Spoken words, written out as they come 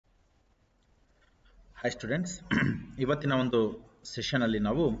Hi students, ಇವತ್ತಿನ ಒಂದು ಸೆಷನಲ್ಲಿ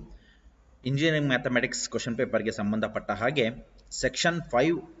ನಾವು ಇಂಜಿನಿಯರಿಂಗ್ ಮ್ಯಾಥಮೆಟಿಕ್ಸ್ ಕ್ವಶನ್ ಪೇಪರ್ಗೆ ಸಂಬಂಧಪಟ್ಟ ಹಾಗೆ ಸೆಕ್ಷನ್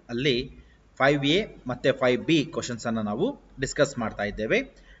 5 ಅಲ್ಲಿ 5A ಮತ್ತು 5B ಕ್ವಶನ್ಸನ್ನು ನಾವು ಡಿಸ್ಕಸ್ ಮಾಡ್ತಾ ಇದ್ದೇವೆ.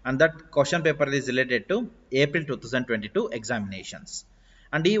 And that question paper is related to April 2022 examinations.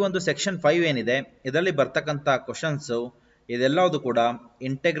 And ಈ ಒಂದು ಸೆಕ್ಷನ್ 5 ಏನಿದೆ ಇದರಲ್ಲಿ ಬರ್ತಕ್ಕಂಥ ಕ್ವಶನ್ಸು ಇದೆಲ್ಲವುದು ಕೂಡ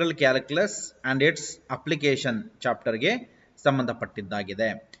integral calculus and it's application ಚಾಪ್ಟರ್ಗೆ ಸಂಬಂಧಪಟ್ಟಿದ್ದಾಗಿದೆ.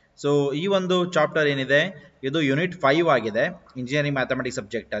 So ಈ ಒಂದು ಚಾಪ್ಟರ್ ಏನಿದೆ ಇದು ಯೂನಿಟ್ 5 ಆಗಿದೆ ಇಂಜಿನಿಯರಿಂಗ್ ಮ್ಯಾಥಮೆಟಿಕ್ಸ್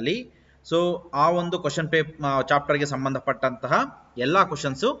ಸಬ್ಜೆಕ್ಟ್ ಅಲ್ಲಿ. ಸೊ ಆ ಒಂದು ಕ್ವಶನ್ ಚಾಪ್ಟರ್ಗೆ ಸಂಬಂಧಪಟ್ಟಂತಹ ಎಲ್ಲ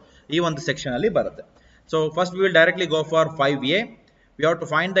ಕ್ವಶನ್ಸು ಈ ಒಂದು ಸೆಕ್ಷನ್ ಅಲ್ಲಿ ಬರುತ್ತೆ. So first we will directly go for 5A. We have to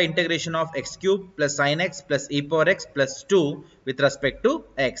find the integration of x cube plus sin x plus e power x plus 2 with respect to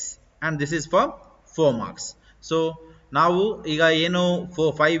x, and this is for 4 marks. So ನಾವು ಈಗ ಏನು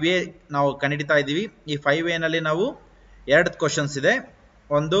 5A ನಾವು ಕಂಡುಹಿಡಿತಾ ಇದ್ದೀವಿ. ಈ 5A ನಲ್ಲಿ ನಾವು ಎರಡು questions ಇದೆ.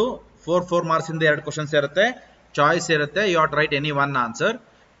 ಒಂದು 4 ಮಾರ್ಕ್ಸ್ ಇಂದ ಎರಡು ಕ್ವಶನ್ಸ್ ಇರುತ್ತೆ, ಚಾಯ್ಸ್ ಇರುತ್ತೆ, you have to right any one answer.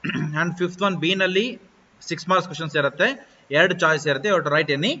 And fifth one B ನಲ್ಲಿ 6 ಮಾರ್ಕ್ಸ್ ಕ್ವಶನ್ಸ್ ಇರುತ್ತೆ, ಎರಡು ಚಾಯ್ಸ್ ಇರುತ್ತೆ, you have to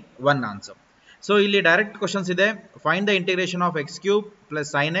right any one answer. So ಇಲ್ಲಿ ಡೈರೆಕ್ಟ್ ಕ್ವಶನ್ಸ್ ಇದೆ. Find the integration of X cube plus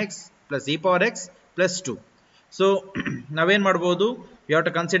sine x plus E power X plus 2. So ನಾವೇನ್ ಮಾಡ್ಬೋದು, you have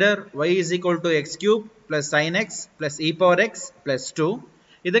to consider y is equal to X cube plus sine x plus E power X plus 2.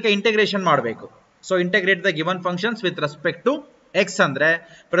 ಇದಕ್ಕೆ integration ಮಾಡಬೇಕು. So integrate the given functions with respect to X ಅಂದ್ರೆ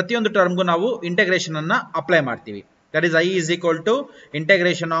ಪ್ರತಿಯೊಂದು ಟರ್ಮ್ಗೂ ನಾವು integration ಅನ್ನ apply ಮಾಡ್ತೀವಿ. That is I is equal to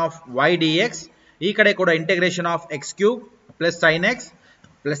integration of Y D X. ಈ ಕಡೆ ಕೂಡ integration of X cube plus sine x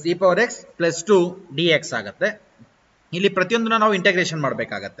plus E power X plus 2 D X ಆಗುತ್ತೆ. ಇಲ್ಲಿ ಪ್ರತಿಯೊಂದನ್ನ ನಾವು ಇಂಟಿಗ್ರೇಷನ್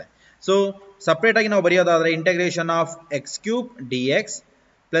ಮಾಡಬೇಕಾಗತ್ತೆ. ಸೊ ಸಪ್ರೇಟ್ ಆಗಿ ನಾವು ಬರೆಯೋದಾದ್ರೆ integration of X cube D X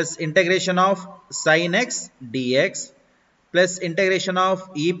plus integration of sine x D X plus integration of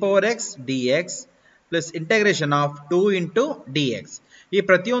E power X D X plus integration of 2 into D X. ಈ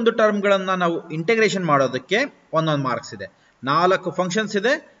ಪ್ರತಿಯೊಂದು ಟರ್ಮ್ಗಳನ್ನ ನಾವು integration ಮಾಡೋದಕ್ಕೆ ಒಂದೊಂದು marks ಇದೆ. 4 functions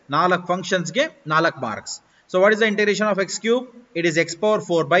ಇದೆ, 4 ಫಂಕ್ಷನ್ಸ್ಗೆ 4 marks. So what is the integration of X cube? It is X power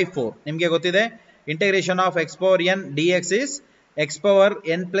 4/4. ನಿಮಗೆ ಗೊತ್ತಿದೆ integration of X power N D X is X power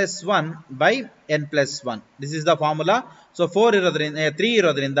N plus 1/n+1. This is the formula. So 3 ಇರೋದ್ರಿಂದ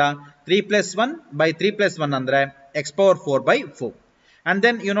 3+1/3+1 ಅಂದ್ರೆ X power 4/4. And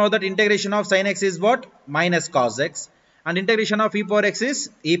then you know that integration of sin x is what? Minus cos x. And integration of e power x is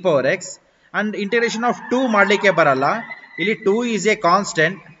e power x. And integration of 2 ಮಾಡಲಿಕ್ಕೆ ಬರಲ್ಲ. ಇಲ್ಲಿ 2 is a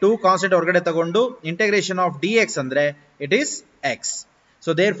constant. 2 constant ಹೊರಗಡೆ ತಗೊಂಡು integration of dx ಅಂದ್ರೆ it is x. So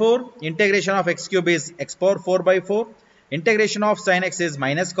therefore integration of x cube is x power 4/4. Integration of sin x is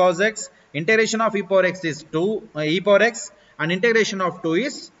minus cos x. Integration of e power x is 2 e power x. And integration of 2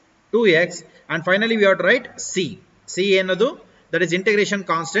 is 2x. And finally we have to write c. c ಏನದು? That is integration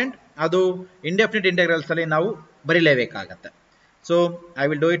constant. ಅದು indefinite integrals ಅಲ್ಲಿ ನಾವು ಬರೀಲೇಬೇಕಾಗತ್ತೆ. So I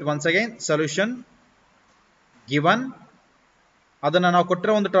will do it once again. Solution given, ಅದನ್ನ ನಾವು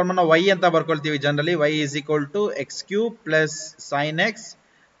ಕೊಟ್ಟಿರೋ ಒಂದು term ಅನ್ನು y ಅಂತ ಬರ್ಕೊಳ್ತೀವಿ generally. y is equal to X cube plus sine x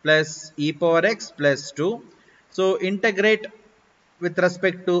plus E power X plus 2. So integrate with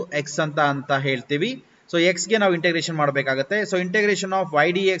respect to X ಅಂತ ಹೇಳ್ತೀವಿ. So ಎಕ್ಸ್ಗೆ ನಾವು integration ಮಾಡಬೇಕಾಗತ್ತೆ. So integration of y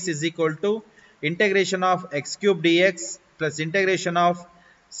D X is equal to integration of X cube D X plus integration of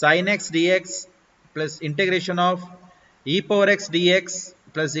sin x dx plus integration of e power x dx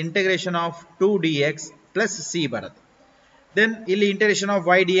plus integration of 2 dx plus c ಬರುತ್ತೆ. then ಇಲ್ಲಿ integration of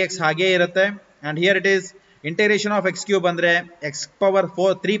y dx ಹಾಗೆ ಇರುತ್ತೆ. and here it is integration of x cube ಅಂದ್ರೆ x power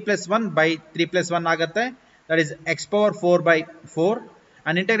 3+1/3+1 ಆಗುತ್ತೆ. that is x power 4/4.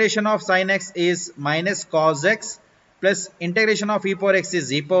 and integration of sin x is minus cos x plus integration of e power x is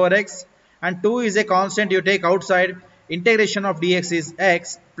e power x, and 2 is a constant you take outside. Integration of dx is x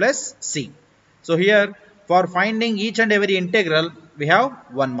plus c. So here for finding each and every integral we have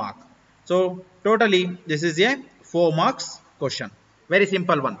 1 mark. So totally this is a 4 marks question. Very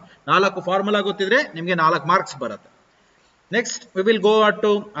simple one. 4 formula ಗೊತ್ತಿದ್ರೆ ನಿಮಗೆ 4 marks ಬರುತ್ತೆ. Next we will go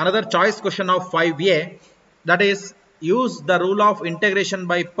to another choice question of 5A, that is use the rule of integration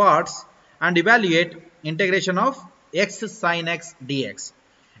by parts and evaluate integration of x sin x dx.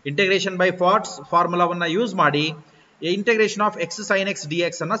 Integration by parts ಫಾರ್ಮುಲಾವನ್ನ use ಮಾಡಿ integration of X sine x D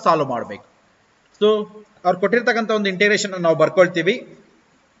X ಅನ್ನ solve ಮಾಡಬೇಕು. So ಅವ್ರು ಕೊಟ್ಟಿರ್ತಕ್ಕಂಥ ಒಂದು integration ನಾವು ಬರ್ಕೊಳ್ತೀವಿ.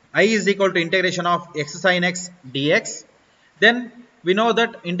 I is equal to integration of X sine x D X. Then we know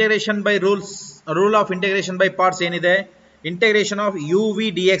that integration by rule of integration by parts ಏನಿದೆ, integration of you V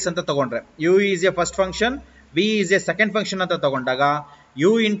D X ಅಂತ ತಗೊಂಡ್ರೆ you is A first function, V is A second function ಅಂತ ತಗೊಂಡಾಗ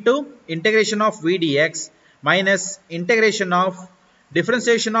you into integration of V D X minus integration of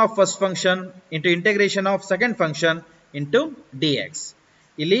differentiation of first function into integration of second function into dx.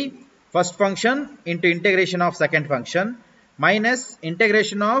 ಇಲ್ಲಿ first function into integration of second function minus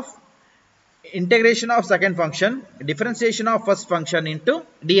integration of integration of second function differentiation of first function into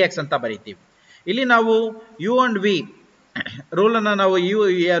D X ಅಂತ ಬರೀತೀವಿ. ಇಲ್ಲಿ ನಾವು you and we rule ಅನ್ನ ನಾವು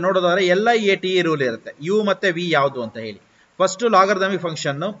ನೋಡೋದಾದ್ರೆ ಎಲ್ಲ A T rule ಇರುತ್ತೆ. You ಮತ್ತೆ ವಿ ಯಾವುದು ಅಂತ ಹೇಳಿ ಫಸ್ಟ್ ಲಾಗರಿಥಮಿಕ್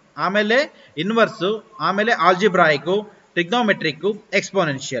ಫಂಕ್ಷನ್, ಆಮೇಲೆ ಇನ್ವರ್ಸ್, ಆಮೇಲೆ ಆಲ್ಜಿಬ್ರಾಯಿಕ್, ಟ್ರಿಗ್ನೋಮೆಟ್ರಿಕ್,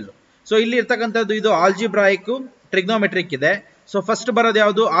 ಎಕ್ಸ್ಪೋನೆನ್ಷಿಯಲ್. ಸೊ ಇಲ್ಲಿ ಇರ್ತಕ್ಕಂಥದ್ದು ಇದು ಆಲ್ಜಿಬ್ರಾಯಿಕ್ ಟ್ರಿಗ್ನೋಮೆಟ್ರಿಕ್ ಇದೆ. ಸೊ ಫಸ್ಟ್ ಬರೋದು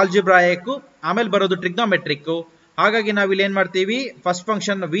ಯಾವುದು ಆಲ್ಜಿಬ್ರಾಯಿಕ್, ಆಮೇಲೆ ಬರೋದು ಟ್ರಿಗ್ನೋಮೆಟ್ರಿಕ್. ಹಾಗಾಗಿ ನಾವು ಇಲ್ಲಿ ಏನ್ ಮಾಡ್ತೀವಿ, ಫಸ್ಟ್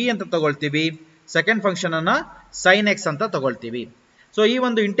ಫಂಕ್ಷನ್ ವಿ ಅಂತ ತಗೊಳ್ತೀವಿ, ಸೆಕೆಂಡ್ ಫಂಕ್ಷನ್ ಅನ್ನ ಸೈನ್ ಎಕ್ಸ್ ಅಂತ ತಗೊಳ್ತೀವಿ. ಸೊ ಈ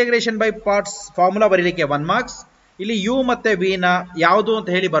ಒಂದು ಇಂಟಿಗ್ರೇಷನ್ ಬೈ ಪಾರ್ಟ್ಸ್ ಫಾರ್ಮುಲಾ ಬರೀಲಿಕ್ಕೆ 1 ಮಾರ್ಕ್ಸ್. ಇಲ್ಲಿ ಯು ಮತ್ತೆ ವಿ ನ ಯಾವುದು ಅಂತ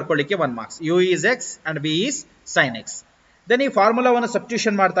ಹೇಳಿ ಬರ್ಕೊಳ್ಳಿಕ್ಕೆ 1 marks. You is X and we is sine x. Then ಈ ಫಾರ್ಮುಲಾವನ್ನು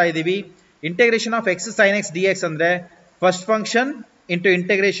ಸಬ್ಸ್ಟಿಟ್ಯೂಷನ್ ಮಾಡ್ತಾ ಇದೀವಿ. Integration of X sine x D X ಅಂದ್ರೆ first function into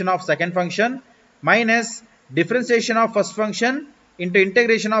integration of second function minus differentiation of first function into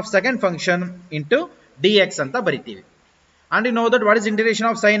integration of second function into dx ಅಂತ ಬರಿತೀವಿ. And you know that what is integration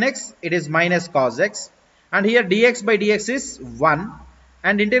of sin x? It is minus cos x. And here dx by dx is 1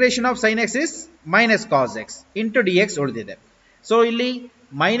 and integration of sin x is minus cos x into dx ಉಳಿದಿದೆ. So ಇಲ್ಲಿ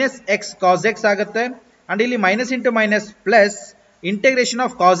minus x cos x ಆಗುತ್ತೆ and ಇಲ್ಲಿ minus into minus plus integration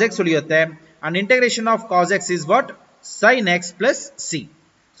of cos x ಉಳಿಯುತ್ತೆ and integration of cos x is what? sin x plus c.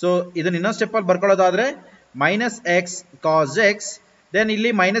 So ಇದನ್ನ ಇನ್ನೊಂದು step ಅಲ್ಲಿ ಬರ್ಕೊಳ್ಳೋದಾದ್ರೆ minus x cos x then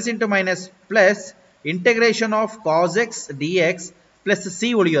ಇಲ್ಲಿ minus into minus plus integration of cos x dx plus c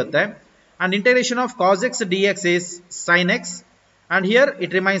ಉಳಿಯುತ್ತೆ and integration of cos x dx is sin x and here it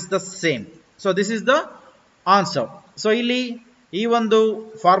remains the same. So this is the answer. So ಇಲ್ಲಿ ಈ ಒಂದು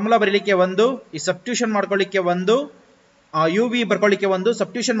formula ಬರೀಲಿಕ್ಕೆ ಒಂದು, ಈ substitution ಮಾಡ್ಕೊಳ್ಳಿಕ್ಕೆ ಒಂದು, you V ಬರ್ಕೊಳ್ಳಿಕ್ಕೆ ಒಂದು,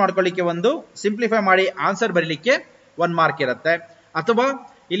 ಸಬ್ಸ್ಟಿಟ್ಯೂಷನ್ ಮಾಡ್ಕೊಳ್ಳಿಕ್ಕೆ ಒಂದು, ಸಿಂಪ್ಲಿಫೈ ಮಾಡಿ ಆನ್ಸರ್ ಬರೀಲಿಕ್ಕೆ 1 ಮಾರ್ಕ್ ಇರುತ್ತೆ. ಅಥವಾ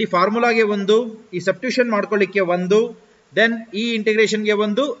ಇಲ್ಲಿ ಫಾರ್ಮುಲಾಗೆ ಒಂದು, ಈ ಸಬ್ಸ್ಟಿಟ್ಯೂಷನ್ ಮಾಡ್ಕೊಳ್ಳಿಕ್ಕೆ ಒಂದು, ದೆನ್ ಈ ಇಂಟಿಗ್ರೇಷನ್ಗೆ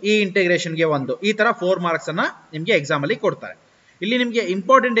ಒಂದು, ಈ ಇಂಟಿಗ್ರೇಷನ್ಗೆ ಒಂದು, ಈ ತರ 4 ಮಾರ್ಕ್ಸ್ ಅನ್ನ ನಿಮಗೆ ಎಕ್ಸಾಮ್ ಅಲ್ಲಿ ಕೊಡ್ತಾರೆ. ಇಲ್ಲಿ ನಿಮಗೆ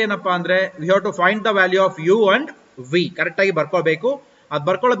ಇಂಪಾರ್ಟೆಂಟ್ ಏನಪ್ಪಾ ಅಂದ್ರೆ we have to find the value of you and we. Correct ಆಗಿ ಬರ್ಕೋಬೇಕು. ಅದು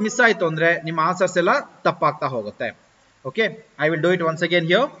ಬರ್ಕೊಳ್ಳೋದು ಮಿಸ್ ಆಯ್ತು ಅಂದ್ರೆ ನಿಮ್ಮ ಆನ್ಸರ್ಸ್ ಎಲ್ಲ ತಪ್ಪಾಗ್ತಾ ಹೋಗುತ್ತೆ. Okay, I will do it once again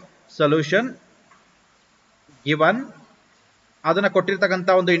here. Solution given, ಅದನ್ನ ಕೊಟ್ಟಿರ್ತಕ್ಕಂಥ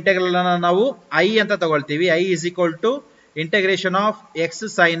ಒಂದು ಇಂಟೆಗ್ರಲ್ ಅನ್ನ ನಾವು ಐ ಅಂತ ತಗೊಳ್ತೀವಿ. I is equal to integration of X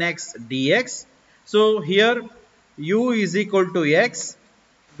sine x D X. So here u is equal to x,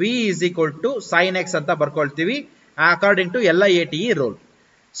 v is equal to sin x ಅಂತ ಬರ್ಕೊಳ್ತೀವಿ according to LIATE rule.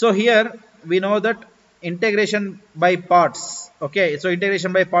 So here we know that integration by parts. Okay, so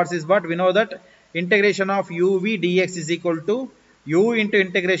integration by parts is what? We know that integration of uv dx is equal to u into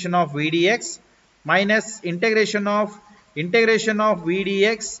integration of v dx minus integration of v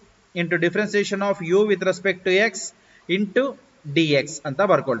dx into differentiation of u with respect to x into dx ಅಂತ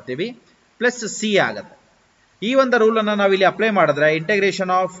ಬರ್ಕೊಳ್ತೀವಿ plus c ಆಗುತ್ತೆ. ಈ ಒಂದು rule ಅನ್ನ ನಾವು ಇಲ್ಲಿ apply ಮಾಡಿದ್ರೆ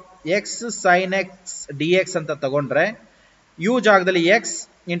integration of X sine x D X ಅಂತ ತಗೊಂಡ್ರೆ ಯು ಜಾಗದಲ್ಲಿ X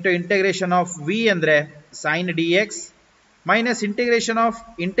into integration of V ಅಂದ್ರೆ sign D X minus integration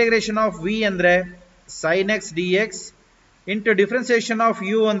of V ಅಂದ್ರೆ sine x D X into differentiation of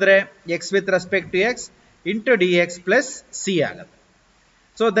you ಅಂದ್ರೆ X with respect to X into D X plus C ಆಗುತ್ತೆ.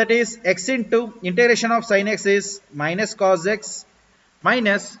 So that is X into integration of sine x is minus cos x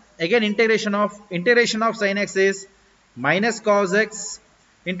minus again integration of sin x is minus cos x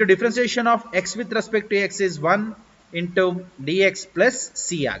into differentiation of x with respect to x is 1 into dx plus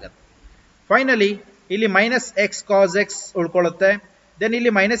c ಆಗುತ್ತೆ. Finally ಇಲ್ಲಿ minus x cos x ಉಳ್ಕೊಳ್ಳುತ್ತೆ. Then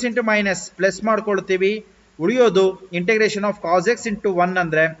ಇಲ್ಲಿ minus into minus plus ಮಾಡ್ಕೊಳ್ತೀವಿ. ಉಳಿಯೋದು integration of cos x into 1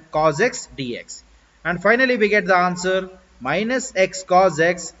 ಅಂದ್ರೆ cos x dx and finally we get the answer minus x cos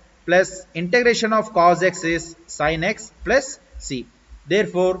x plus integration of cos x is sin x plus c.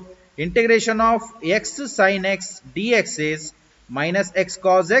 Therefore, integration of x sin x dx is minus x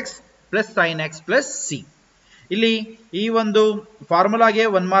cos x plus sin x plus c. ಇಲ್ಲಿ ಈ ಒಂದು ಫಾರ್ಮುಲಾಗೆ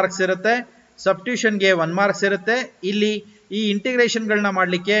 1 marks ಇರುತ್ತೆ, ಸಬ್ಸ್ಟಿಟ್ಯೂಷನ್ಗೆ 1 marks ಇರುತ್ತೆ. ಇಲ್ಲಿ ಈ ಇಂಟಿಗ್ರೇಷನ್ಗಳನ್ನ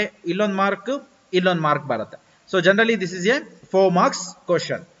ಮಾಡಲಿಕ್ಕೆ ಇಲ್ಲೊಂದು mark ಬರುತ್ತೆ. So generally this is A 4 marks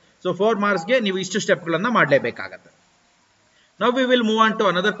question. So 4 ಮಾರ್ಕ್ಸ್ಗೆ ನೀವು ಇಷ್ಟು ಸ್ಟೆಪ್ಗಳನ್ನ ಮಾಡಲೇಬೇಕಾಗತ್ತೆ. Now we will move on to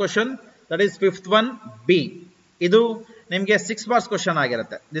another question, that is 5th one B. ಇದು ನಿಮಗೆ 6 ಮಾರ್ಕ್ಸ್ ಕ್ವಶನ್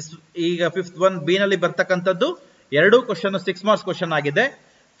ಆಗಿರುತ್ತೆ. ಈಗ 5th one B ನಲ್ಲಿ ಬರ್ತಕ್ಕಂಥದ್ದು 2 ಕ್ವಶನ್ 6 ಮಾರ್ಕ್ಸ್ ಕ್ವಶನ್ ಆಗಿದೆ.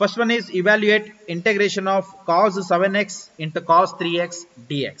 First one is evaluate integration of cos 7x into cos 3x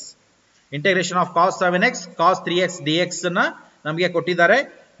dx. Integration of cos 7x cos 3x dx ಅನ್ನ ನಮಗೆ ಕೊಟ್ಟಿದ್ದಾರೆ.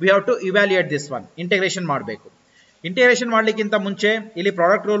 We have to evaluate this one. Integration ಮಾಡಬೇಕು. Integration ಮಾಡ್ಲಿಕ್ಕಿಂತ ಮುಂಚೆ ಇಲ್ಲಿ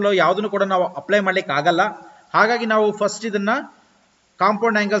product rule ಯಾವುದನ್ನು ಕೂಡ ನಾವು ಅಪ್ಲೈ ಮಾಡ್ಲಿಕ್ಕೆ ಆಗಲ್ಲ. ಹಾಗಾಗಿ ನಾವು ಫಸ್ಟ್ ಇದನ್ನ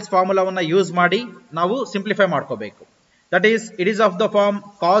ಕಾಂಪೌಂಡ್ ಆಂಗಲ್ಸ್ ಫಾರ್ಮುಲಾವನ್ನ ಯೂಸ್ ಮಾಡಿ ನಾವು ಸಿಂಪ್ಲಿಫೈ ಮಾಡ್ಕೋಬೇಕು. That is, it is of the form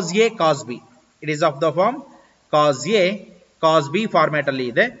cos A cos B. It is of the form cos A cos B format ಅಲ್ಲಿ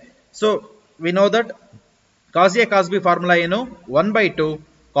ಇದೆ. So we know that cos A cos B formula ಏನು 1/2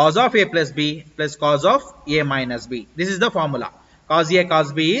 cos of a plus b plus cos of a minus b. This is the formula. Cos a cos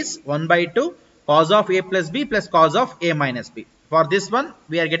b is 1 by 2 cos of a plus b plus cos of a minus b. For this one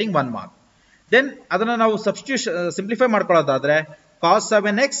we are getting 1 mark. Then ಅದನ್ನ ನಾವು substitution simplify ಮಾಡ್ಕೊಳ್ಳೋದಾದ್ರೆ cos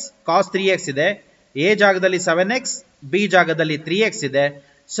 7x cos 3x ಇದೆ, a ಜಾಗದಲ್ಲಿ 7x b ಜಾಗದಲ್ಲಿ 3x ಇದೆ.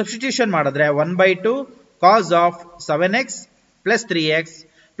 Substitution ಮಾಡಿದ್ರೆ 1 by 2 cos of 7x plus 3x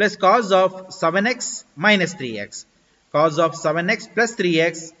plus cos of 7x minus 3x. Cos of 7x plus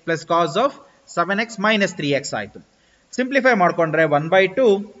 3x plus cos of 7x minus 3x ಆಯಿತು. Simplify ಮಾಡಿಕೊಂಡ್ರೆ 1 by 2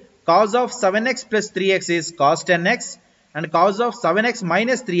 cos of 7x plus 3x is cos 10x and cos of 7x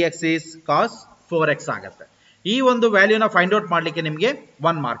minus 3x is cos 4x ಆಗುತ್ತೆ. ಈ ಒಂದು ವ್ಯಾಲ್ಯೂನ find out ಮಾಡಲಿಕ್ಕೆ ನಿಮಗೆ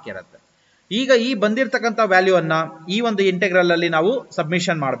 1 mark ಇರುತ್ತೆ. ಈಗ ಈ ಬಂದಿರತಕ್ಕಂಥ ವ್ಯಾಲ್ಯೂ ಅನ್ನ ಈ ಒಂದು ಇಂಟೆಗ್ರಲ್ ಅಲ್ಲಿ ನಾವು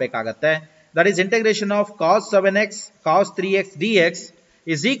ಸಬ್ಮಿಷನ್ ಮಾಡಬೇಕಾಗುತ್ತೆ. That is integration of cos 7x cos 3x dx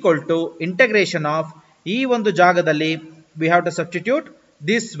is equal to integration of ಈ ಒಂದು ಜಾಗದಲ್ಲಿ we have to substitute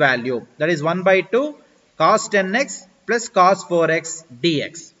this value, that is 1 by 2 cos 10x plus cos 4x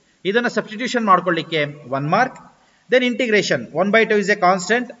dx. ಇದನ್ನ substitution ಮಾಡ್ಕೊಳ್ಳಿಕ್ಕೆ 1 mark. Then integration 1 by 2 is a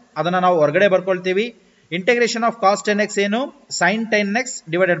constant, ಅದನ್ನ ನಾವು ಹೊರಗಡೆ ಬರ್ಕೊಳ್ತೀವಿ. Integration of cos 10x ಏನು sin 10x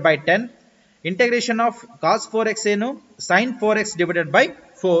divided by 10. Integration of cos 4x ಏನು sin 4x divided by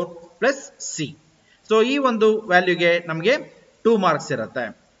 4 plus c. So ಈ ಒಂದು ವ್ಯಾಲ್ಯೂಗೆ ನಮಗೆ 2 ಮಾರ್ಕ್ಸ್ ಇರುತ್ತೆ.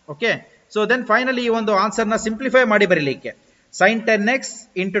 ಓಕೆ, ಸೊ ದೆನ್ ಫೈನಲಿ ಈ ಒಂದು ಆನ್ಸರ್ನ ಸಿಂಪ್ಲಿಫೈ ಮಾಡಿ ಬರೀಲಿಕ್ಕೆ sin 10x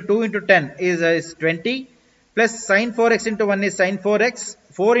into 2 into 10 is 20 plus sin 4x into 1 is sin 4x,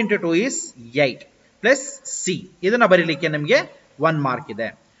 4 into 2 is 8 plus c. ಇದನ್ನ ಬರೀಲಿಕ್ಕೆ ನಮಗೆ 1 ಮಾರ್ಕ್ ಇದೆ.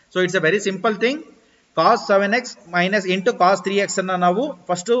 So it's a very simple thing. cos 7x minus into cos 3x ಅನ್ನ ನಾವು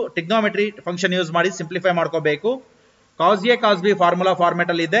ಫಸ್ಟ್ ಟ್ರಿಗ್ನೋಮೆಟ್ರಿ ಫಂಕ್ಷನ್ ಯೂಸ್ ಮಾಡಿ simplify ಮಾಡ್ಕೋಬೇಕು. cos a cos b formula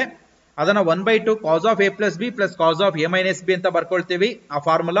format ಅಲ್ಲಿ ಇದೆ, ಅದನ್ನ 1 by 2 cos of a plus b plus cos of a minus b ಅಂತ ಬರ್ಕೊಳ್ತೀವಿ. ಆ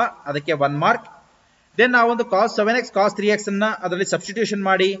formula ಅದಕ್ಕೆ 1 ಮಾರ್ಕ್. ದೆನ್ ನಾವೊಂದು cos 7x cos 3x ಅನ್ನ ಅದರಲ್ಲಿ ಸಬ್ಸ್ಟಿಟ್ಯೂಷನ್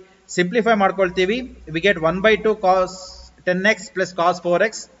ಮಾಡಿ ಸಿಂಪ್ಲಿಫೈ ಮಾಡ್ಕೊಳ್ತೀವಿ. We get 1 by 2 cos 10x plus cos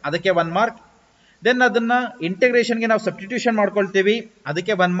 4x, ಅದಕ್ಕೆ 1 ಮಾರ್ಕ್. ದೆನ್ ಅದನ್ನ ಇಂಟಿಗ್ರೇಷನ್ಗೆ ನಾವು ಸಬ್ಸ್ಟಿಟ್ಯೂಷನ್ ಮಾಡ್ಕೊಳ್ತೀವಿ,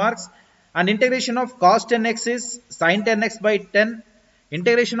 ಅದಕ್ಕೆ 1 marks. And integration of cos 10x is sin 10x by 10.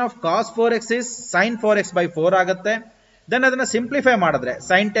 Integration of cos 4x is sin 4x by 4 ಆಗುತ್ತೆ. Then ಅದನ್ನ simplify ಮಾಡಿದ್ರೆ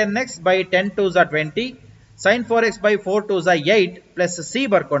sin 10x by 10 2s are 20, sin 4x by 4 2s are 8 plus c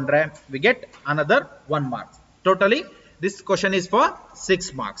ಬರ್ಕೊಂಡ್ರೆ we get another 1 mark. Totally this question is for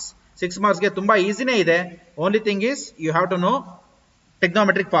 6 marks. 6 marks ಗೆ ತುಂಬಾ ಈಸಿನೇ ಇದೆ. Only thing is you have to know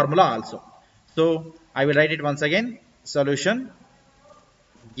trigonometric formula also. So I will write it once again. Solution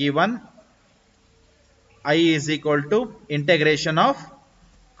given I is equal to integration of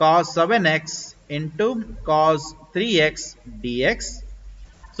cos 7x into cos 3x dx.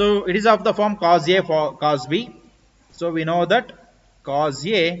 So it is of the form cos a for cos b. So we know that cos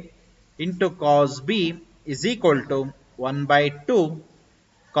a into cos b is equal to 1 by 2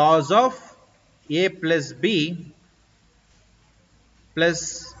 cos of a plus b plus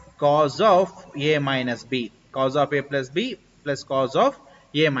cos of a minus b. Cos of a plus b plus cos of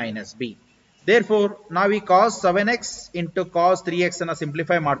a minus b. Therefore now we cos 7x into cos 3x ಅನ್ನು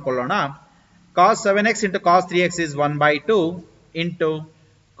simplify ಮಾಡ್ಕೊಳ್ಳೋಣ. cos 7x into cos 3x is 1 by 2 into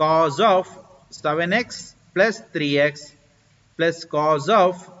cos of 7x plus 3x plus cos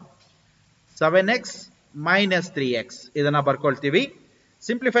of 7x minus 3x. ಇದನ್ನ ಬರ್ಕೊಳ್ತೀವಿ.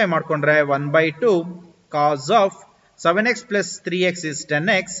 Simplify ಮಾಡ್ಕೊಂಡ್ರೆ 1 by 2 cos of 7x plus 3x is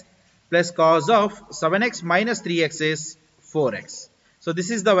 10x plus cos of 7x minus 3x is 4x. So this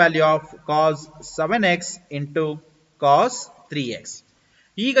is the value of cos 7x into cos 3x.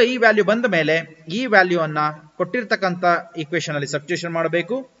 ಈಗ ಈ value ಬಂದ ಮೇಲೆ ಈ value ಅನ್ನ ಕೊಟ್ಟಿರ್ತಕ್ಕಂಥ equation ಅಲ್ಲಿ substitution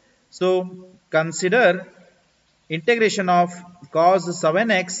ಮಾಡಬೇಕು. So consider integration of cos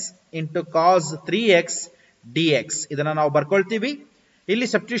 7x into cos 3x dx. ಇದನ್ನ ನಾವು ಬರ್ಕೊಳ್ತೀವಿ. ಇಲ್ಲಿ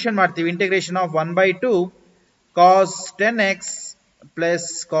ಸಬ್ಸ್ಟಿಟ್ಯೂಷನ್ ಮಾಡ್ತೀವಿ. Integration of 1 by 2 cos 10x plus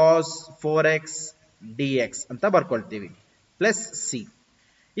cos 4x dx ಅಂತ ಬರ್ಕೊಳ್ತೀವಿ ಪ್ಲಸ್ c.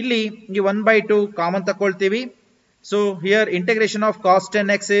 ಇಲ್ಲಿ ಈ 1 by 2 ಕಾಮನ್ ತಗೊಳ್ತೀವಿ. So here integration of cos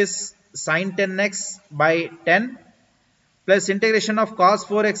 10x is sin 10x by 10 plus integration of cos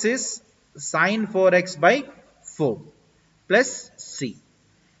 4x is sin 4x by 4 plus c.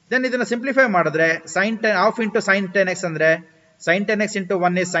 Then ಇದನ್ನ simplify ಮಾಡಿದ್ರೆ sin 10 half into sin 10x ಅಂದ್ರೆ sin 10x into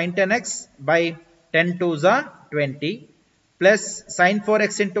 1 is sin 10x by 10 2s are 20 plus sin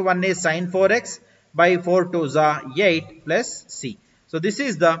 4x into 1 is sin 4x by 4 2s are 8 plus c. So this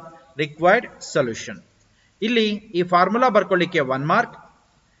is the required solution. ಇಲ್ಲಿ ಈ formula ಬರ್ಕೊಳ್ಳಿಕ್ಕೆ 1 mark,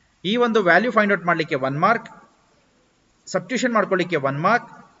 ಈ ಒಂದು value find out ಮಾಡಲಿಕ್ಕೆ 1 mark, substitution ಮಾಡ್ಕೊಳ್ಳಿಕ್ಕೆ 1 mark,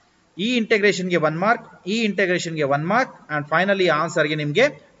 ಈ ಇಂಟಿಗ್ರೇಷನ್ಗೆ 1 mark, ಈ ಇಂಟಿಗ್ರೇಷನ್ಗೆ 1 mark and finally ಆನ್ಸರ್ಗೆ ನಿಮಗೆ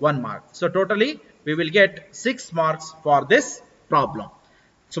 1 mark. So totally we will get 6 marks for this problem.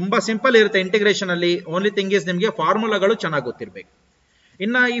 ತುಂಬಾ ಸಿಂಪಲ್ ಇರುತ್ತೆ ಇಂಟಿಗ್ರೇಷನ್ ಅಲ್ಲಿ. ಓನ್ಲಿ ಥಿಂಗ್ ಇಸ್ ನಿಮಗೆ ಫಾರ್ಮುಲಾಗಳು ಚೆನ್ನಾಗಿ ಗೊತ್ತಿರಬೇಕು.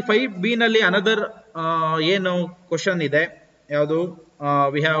 ಇನ್ನ ಈ 5B ನಲ್ಲಿ ಅನದರ್ ಏನು ಕ್ವಶನ್ ಇದೆ, ಯಾವುದು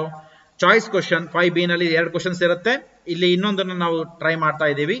we have choice question. 5B ನಲ್ಲಿ 2 ಕ್ವಶನ್ಸ್ ಇರುತ್ತೆ. ಇಲ್ಲಿ ಇನ್ನೊಂದನ್ನು ನಾವು ಟ್ರೈ ಮಾಡ್ತಾ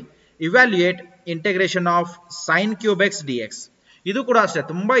ಇದ್ದೀವಿ. Evaluate integration of sine cube X D X. ಇದು ಕೂಡ ಅಷ್ಟೇ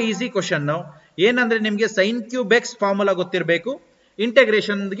ತುಂಬಾ ಈಸಿ ಕ್ವಶನ್. ಏನಂದ್ರೆ ನಿಮಗೆ ಸೈನ್ ಕ್ಯೂಬ್ ಎಕ್ಸ್ ಫಾರ್ಮುಲಾ ಗೊತ್ತಿರಬೇಕು,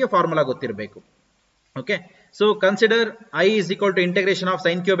 ಇಂಟಿಗ್ರೇಷನ್ಗೆ ಫಾರ್ಮುಲಾ ಗೊತ್ತಿರಬೇಕು. Okay, so consider I is equal to integration of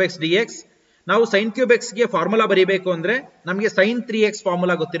sine cube X D X. ನಾವು ಸೈನ್ ಕ್ಯೂಬ್ ಎಕ್ಸ್ ಗೆ ಫಾರ್ಮುಲಾ ಬರೀಬೇಕು ಅಂದ್ರೆ ನಮಗೆ ಸೈನ್ 3x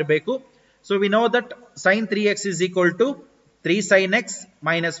ಫಾರ್ಮುಲಾ ಗೊತ್ತಿರಬೇಕು. So we know that sign 3x is equal to 3 sin x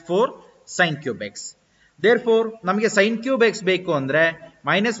minus 4 sin cube x. therefore ನಮಗೆ sin cube x ಬೇಕು ಅಂದ್ರೆ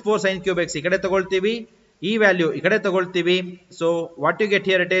minus 4 sin cube x ಈ ಕಡೆ ತಗೊಳ್ತೀವಿ, ಈ ವ್ಯಾಲ್ಯೂ ಈ ಕಡೆ ತಗೊಳ್ತೀವಿ. So what you get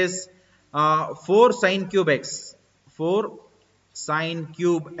here it is 4 sin cube x. 4 sin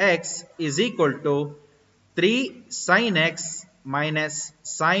cube x is equal to 3 sin x minus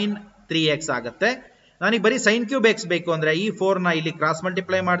sin 3x ಆಗುತ್ತೆ. ನನಗೆ ಬರೀ sin cube x ಬೇಕು ಅಂದ್ರೆ ಈ 4 ನ ಇಲ್ಲಿ ಕ್ರಾಸ್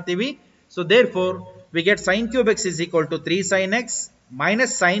ಮಲ್ಟಿಪ್ಲೈ ಮಾಡ್ತೀವಿ. So therefore we get sin cube x is equal to 3 sin x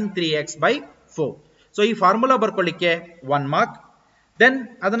minus sin 3x by 4. So ಈ ಫಾರ್ಮುಲಾ ಬರ್ಕೊಳ್ಳಿಕ್ಕೆ 1 ಮಾರ್ಕ್. ದೆನ್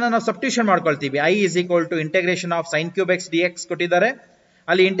ಅದನ್ನ ನಾವು ಸಬ್ಸ್ಟಿಟ್ಯೂಷನ್ ಮಾಡ್ಕೊಳ್ತೀವಿ. i is equal to integration of sin cube x dx ಕೊಟ್ಟಿದ್ದಾರೆ.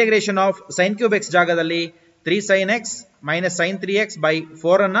 ಅಲ್ಲಿ integration of sin cube x ಜಾಗದಲ್ಲಿ 3 sin x minus sin 3x by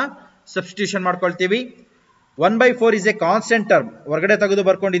 4 ಅನ್ನ substitution ಮಾಡ್ಕೊಳ್ತೀವಿ. 1/4 is a constant term, ಹೊರಗಡೆ ತೆಗೆದು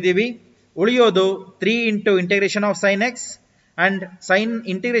ಬರ್ಕೊಂಡಿದ್ದೀವಿ. ಉಳಿಯೋದು 3 into integration of sin x and sin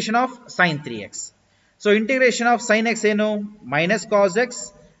integration of sin 3x. So integration of sin x ಏನು minus cos x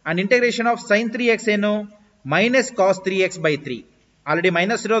and integration of sin 3x ಏನು minus cos 3x by 3. Already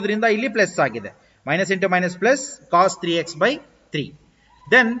minus ಇರೋದ್ರಿಂದ ಇಲ್ಲಿ plus ಆಗಿದೆ. Minus into minus plus cos 3x by 3.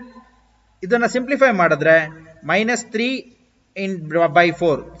 Then ಇದನ್ನ simplify ಮಾಡಿದ್ರೆ minus 3 by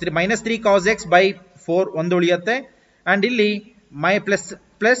 4 minus 3 cos x by 4 ಒಂದು ಉಳಿಯುತ್ತೆ. And ಇಲ್ಲಿ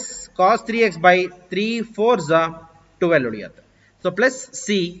plus cos 3x by 3 4s 12 ಉಳಿಯುತ್ತೆ. So plus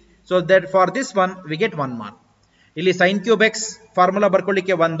C. So that for this one we get 1 mark. ಇಲ್ಲಿ sine cube X formula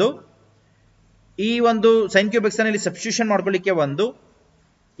ಬರ್ಕೊಳ್ಳಿಕ್ಕೆ 1, ಈ ಒಂದು sine cube X ಇಲ್ಲಿ substitution ಮಾಡ್ಕೊಳ್ಳಿಕ್ಕೆ 1,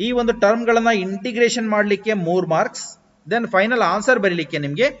 ಈ ಒಂದು ಟರ್ಮ್ ಗಳನ್ನ ಇಂಟಿಗ್ರೇಷನ್ ಮಾಡಲಿಕ್ಕೆ 3 ಮಾರ್ಕ್ಸ್. ದೆನ್ ಫೈನಲ್ ಆನ್ಸರ್ ಬರೀಲಿಕ್ಕೆ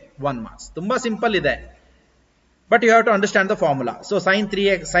ನಿಮಗೆ 1 ಮಾರ್ಕ್ಸ್. ತುಂಬಾ ಸಿಂಪಲ್ ಇದೆ, but you have to understand the formula. So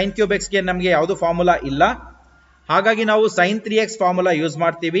sine cube X ಗೆ ನಮಗೆ ಯಾವುದು ಫಾರ್ಮುಲಾ ಇಲ್ಲ, ಹಾಗಾಗಿ ನಾವು sin 3x ಫಾರ್ಮುಲಾ ಯೂಸ್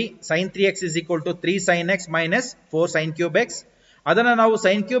ಮಾಡ್ತೀವಿ. sin 3x is equal to 3 sin x minus 4 sin cube x. ಅದನ್ನ ನಾವು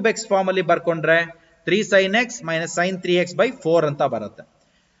sin cube x ಫಾರ್ಮ್ ಅಲ್ಲಿ ಬರ್ಕೊಂಡ್ರೆ 3 sin x minus sin 3x by 4 ಅಂತ ಬರುತ್ತೆ.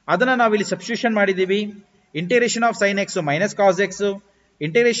 ಅದನ್ನ ನಾವು ಇಲ್ಲಿ ಸಬ್ಸ್ಟಿಟ್ಯೂಷನ್ ಮಾಡಿದೀವಿ. Integration of sin x minus cos x,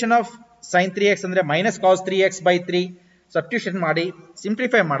 integration of sin 3x ಅಂದ್ರೆ minus cos 3x by 3 substitution ಮಾಡಿ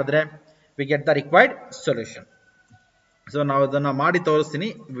ಸಿಂಪ್ಲಿಫೈ ಮಾಡಿದ್ರೆ we get the required solution. So ನಾವು ಅದನ್ನ ಮಾಡಿ ತೋರಿಸ್ತೀನಿ.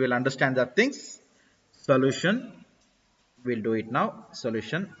 we will understand that things. Solution, we'll do it now.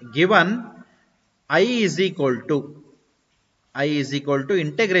 Solution given I is equal to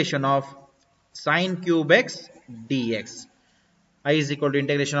integration of sin cube x dx. I is equal to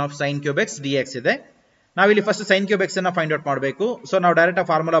integration of sin cube x dx ಇದೆ. ನಾವಿಲ್ಲಿ first sin cube x ಅನ್ನ find out ಮಾಡಬೇಕು. So ನಾವು direct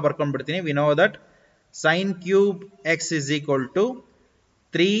formula ಬರ್ಕೊಂಡು ಬಿಡ್ತೀನಿ. we know that sin cube x is equal to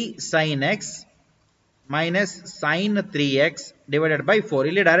 3 sin x minus sin 3x divided by 4.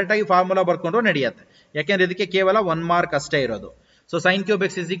 ಇಲ್ಲಿ direct ಆಗಿ formula ಬರ್ಕೊಂಡ್ರು ನಡೆಯುತ್ತೆ, ಯಾಕೆಂದ್ರೆ ಇದಕ್ಕೆ ಕೇವಲ 1 ಮಾರ್ಕ್ ಅಷ್ಟೇ ಇರೋದು. So sin cube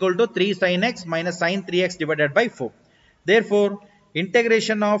x is equal to 3 sin x minus sin 3x divided by 4. therefore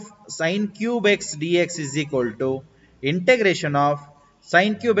integration of sin cube x dx is equal to integration of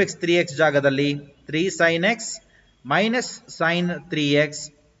sin cube x 3x ಜಾಗದಲ್ಲಿ 3 sin x minus sin 3x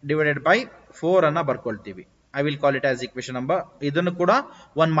divided by 4 ಅನ್ನ ಬರ್ಕೊಳ್ತೀವಿ. I will call it as equation number. ಇದನ್ನು ಕೂಡ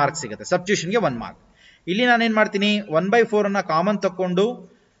 1 mark ಸಿಗುತ್ತೆ, substitution ಗೆ 1 mark. ಇಲ್ಲಿ ನಾನು ಏನ್ ಮಾಡ್ತೀನಿ, 1/4 ಅನ್ನ ಕಾಮನ್ ತಕೊಂಡು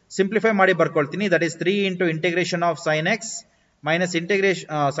ಸಿಂಪ್ಲಿಫೈ ಮಾಡಿ ಬರ್ಕೊಳ್ತೀನಿ. That is 3 into integration of sin x minus integration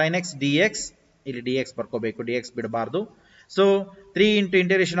sin x dx. ಇಲ್ಲಿ dx ಬರ್ಕೋಬೇಕು, dx ಬಿಡಬಾರ್ದು. So 3 into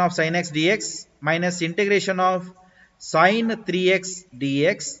integration of sin x dx minus integration of sin 3x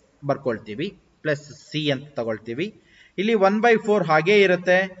dx ಬರ್ಕೊಳ್ತೀವಿ, plus C ಅಂತ ತಗೊಳ್ತೀವಿ. ಇಲ್ಲಿ 1/4 ಹಾಗೇ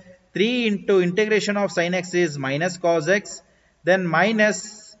ಇರುತ್ತೆ. 3 into integration of sin x is minus cos x, then minus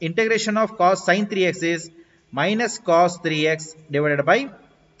integration of cos sin 3x is minus cos 3x divided by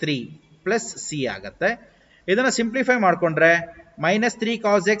 3 plus c ಆಗುತ್ತೆ. ಇದನ್ನ simplify ಮಾಡ್ಕೊಂಡ್ರೆ minus 3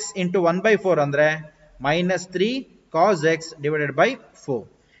 cos x into 1/4 ಅಂದ್ರೆ minus 3 cos x divided by 4.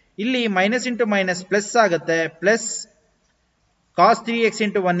 ಇಲ್ಲಿ minus into minus plus ಆಗುತ್ತೆ, plus cos 3x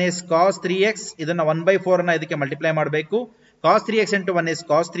into 1 is cos 3x. ಇದನ್ನ 1/4 ನ ಇದಕ್ಕೆ multiply ಮಾಡಬೇಕು. cos 3x into 1 is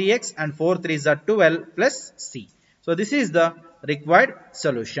cos 3x and 4 3s are 12 plus c. So this is the required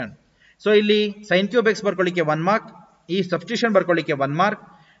solution. So ಇಲ್ಲಿ sin cube x ಬರ್ಕೊಳ್ಳಿಕ್ಕೆ 1 mark, ಈ substitution ಬರ್ಕೊಳ್ಳಿಕ್ಕೆ 1 mark,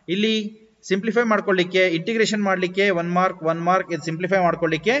 ಇಲ್ಲಿ simplify ಮಾಡ್ಕೊಳ್ಳಿಕ್ಕೆ, integration ಮಾಡಲಿಕ್ಕೆ 1 mark, ಇದು ಸಿಂಪ್ಲಿಫೈ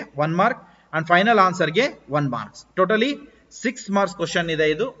ಮಾಡ್ಕೊಳ್ಳಿಕ್ಕೆ 1 mark, and final ಆನ್ಸರ್ಗೆ 1 marks. Totally 6 marks question ಇದೆ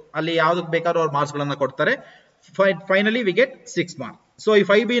ಇದು. ಅಲ್ಲಿ ಯಾವ್ದಕ್ಕೆ ಬೇಕಾದ್ರೂ ಅವ್ರು ಮಾರ್ಕ್ಸ್ ಗಳನ್ನ ಕೊಡ್ತಾರೆ. Finally we get 6 marks. So ಈ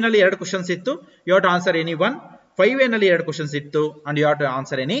 5B ನಲ್ಲಿ 2 ಕ್ವಶನ್ಸ್ ಇತ್ತು, you have to answer any one. 5A ನಲ್ಲಿ 2 ಕ್ವಶನ್ಸ್ ಇತ್ತು, and you have to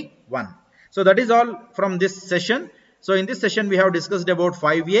answer any one. So that is all from this session. So in this session we have discussed about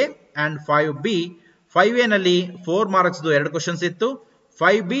 5A and 5B. 5A ನಲ್ಲಿ 4 marks 2 questions ittu,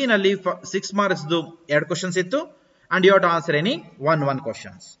 5B ನಲ್ಲಿ 6 marks 2 questions ittu, and you have to answer any 1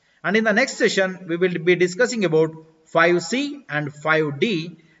 questions. And in the next session we will be discussing about 5C and 5D.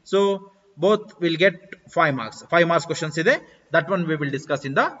 So both will get 5 marks. 5 marks questions ide, that one we will discuss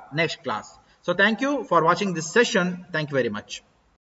in the next class. So thank you for watching this session. Thank you very much.